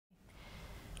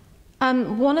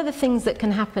One of the things that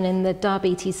can happen in the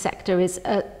diabetes sector is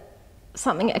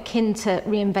something akin to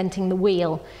reinventing the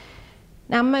wheel.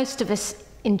 Now, most of us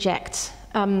inject.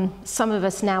 Some of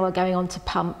us now are going on to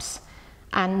pumps,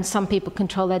 and some people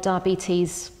control their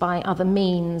diabetes by other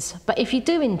means. But if you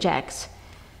do inject,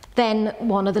 then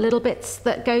one of the little bits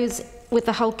that goes with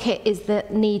the whole kit is the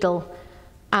needle.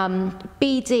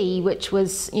 BD, which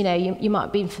was, you might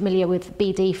have been familiar with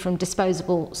BD from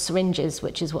disposable syringes,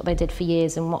 which is what they did for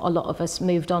years and what a lot of us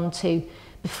moved on to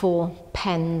before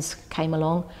pens came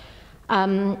along,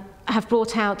 have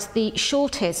brought out the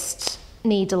shortest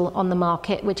needle on the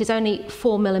market, which is only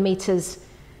 4 millimeters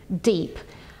deep.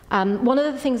 One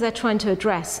of the things they're trying to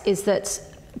address is that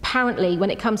apparently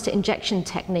when it comes to injection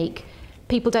technique,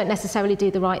 people don't necessarily do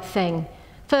the right thing.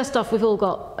 First off, we've all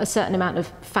got a certain amount of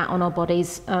fat on our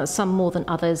bodies, some more than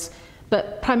others,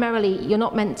 but primarily you're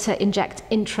not meant to inject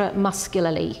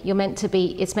intramuscularly.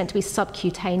 It's meant to be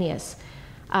subcutaneous.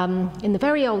 In the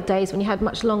very old days, when you had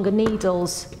much longer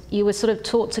needles, you were sort of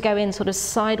taught to go in sort of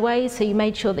sideways, so you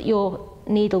made sure that your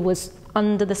needle was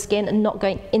under the skin and not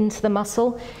going into the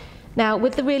muscle. Now,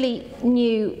 with the really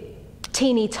new,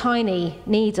 teeny tiny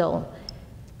needle,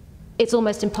 it's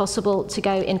almost impossible to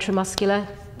go intramuscular.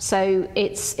 So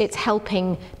it's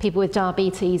helping people with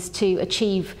diabetes to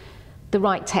achieve the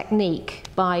right technique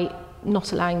by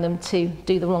not allowing them to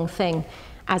do the wrong thing,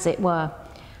 as it were.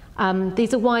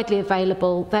 These are widely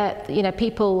available.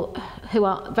 People who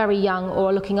are very young or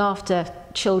are looking after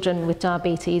children with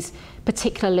diabetes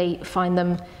particularly find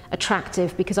them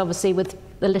attractive, because obviously with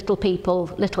the little people,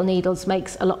 little needles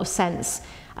makes a lot of sense.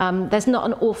 There's not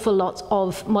an awful lot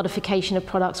of modification of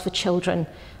products for children,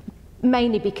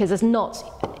 mainly because there's not,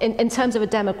 in terms of a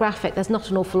demographic, there's not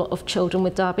an awful lot of children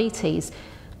with diabetes.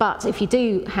 But if you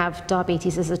do have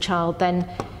diabetes as a child, then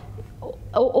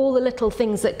all the little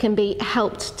things that can be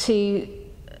helped to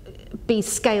be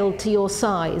scaled to your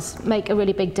size make a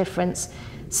really big difference.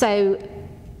 So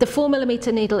the 4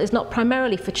 millimeter needle is not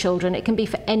primarily for children, it can be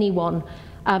for anyone,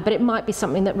 but it might be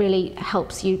something that really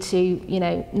helps you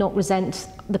to, not resent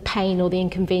the pain or the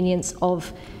inconvenience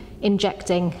of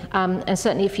injecting. And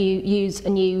certainly if you use a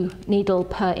new needle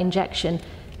per injection,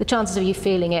 the chances of you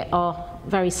feeling it are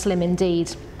very slim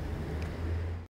indeed.